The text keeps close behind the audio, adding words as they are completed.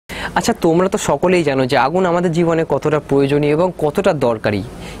আচ্ছা, তোমরা তো সকলেই জানো যে আগুন আমাদের জীবনে কতটা প্রয়োজনীয় এবং কতটা দরকারি,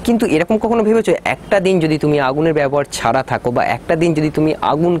 কিন্তু এরকম কখনো ভেবেছো একটা দিন যদি তুমি আগুনের ব্যবহার ছাড়া থাকো বা একটা দিন যদি তুমি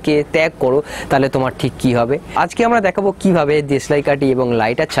আগুনকে ত্যাগ করো তাহলে তোমার ঠিক কি হবে? আজকে আমরা দেখাবো কিভাবে দেশলাই কাঠি এবং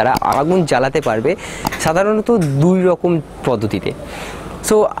লাইটার ছাড়া আগুন জ্বালাতে পারবে, সাধারণত 2 রকম পদ্ধতিতে।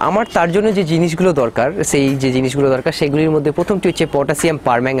 সো আমার তার জন্য যে জিনিসগুলো দরকার, সেগুলির মধ্যে প্রথমটি হচ্ছে পটাশিয়াম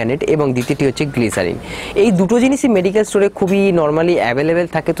পারম্যাঙ্গানেট এবং দ্বিতীয়টি হচ্ছে গ্লিসারিন। এই দুটো জিনিসই মেডিকেল স্টোরে খুবই নর্মালি অ্যাভেলেবেল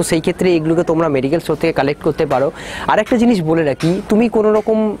থাকে, তো সেই ক্ষেত্রে এগুলোকে তোমরা মেডিকেল স্টোর থেকে কালেক্ট করতে পারো। আর একটা জিনিস বলে রাখি, তুমি কোনো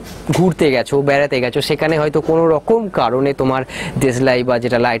রকম ঘুরতে গেছো, বেড়াতে গেছো, সেখানে হয়তো কোনো রকম কারণে তোমার দেশলাই বা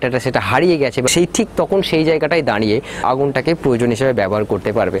যেটা লাইটারটা সেটা হারিয়ে গেছে, সেই ঠিক তখন সেই জায়গাটায় দাঁড়িয়ে আগুনটাকে প্রয়োজন হিসেবে ব্যবহার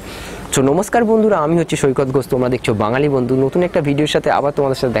করতে পারবে। তো নমস্কার বন্ধুরা, আমি হচ্ছে সৈকত ঘোষ, তোমরা দেখছো বাঙালি বন্ধু। নতুন একটা ভিডিওর সাথে আবার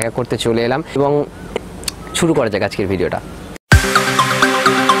তোমাদের সাথে দেখা করতে চলে এলাম এবং শুরু করা যাক আজকের ভিডিওটা।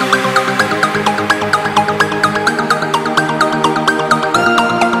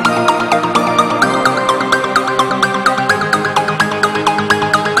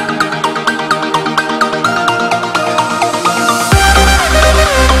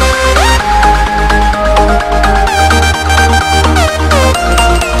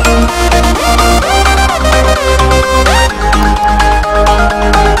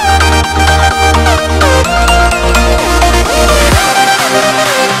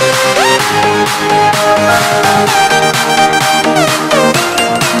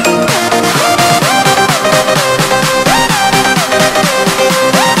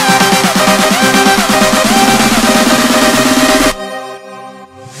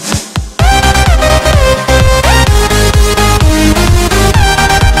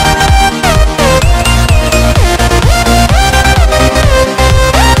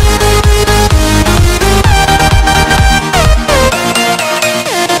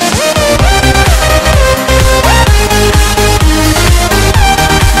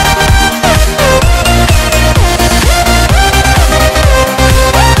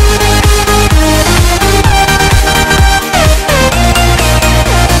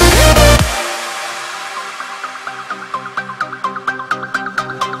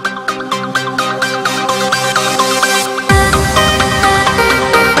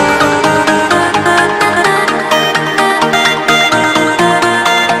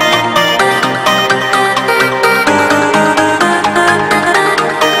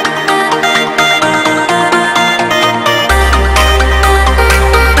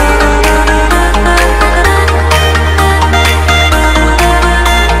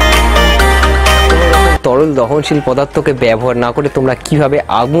 তরল দহনশীল পদার্থকে ব্যবহার না করে তোমরা কিভাবে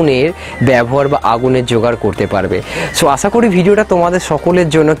আগুনের ব্যবহার বা আগুনের জোগাড় করতে পারবে। সো আশা করি ভিডিওটা তোমাদের সকলের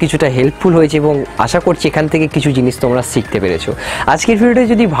জন্য কিছুটা হেল্পফুল হয়েছে এবং আশা করছি এখান থেকে কিছু জিনিস তোমরা শিখতে পেরেছো। আজকের ভিডিওটা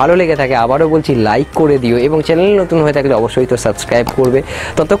যদি ভালো লেগে থাকে আবারও বলছি লাইক করে দিও এবং চ্যানেল নতুন হয়ে থাকলে অবশ্যই তো সাবস্ক্রাইব করবে।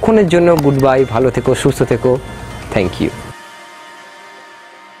 ততক্ষণের জন্য গুড বাই, ভালো থেকো, সুস্থ থেকো, থ্যাংক ইউ।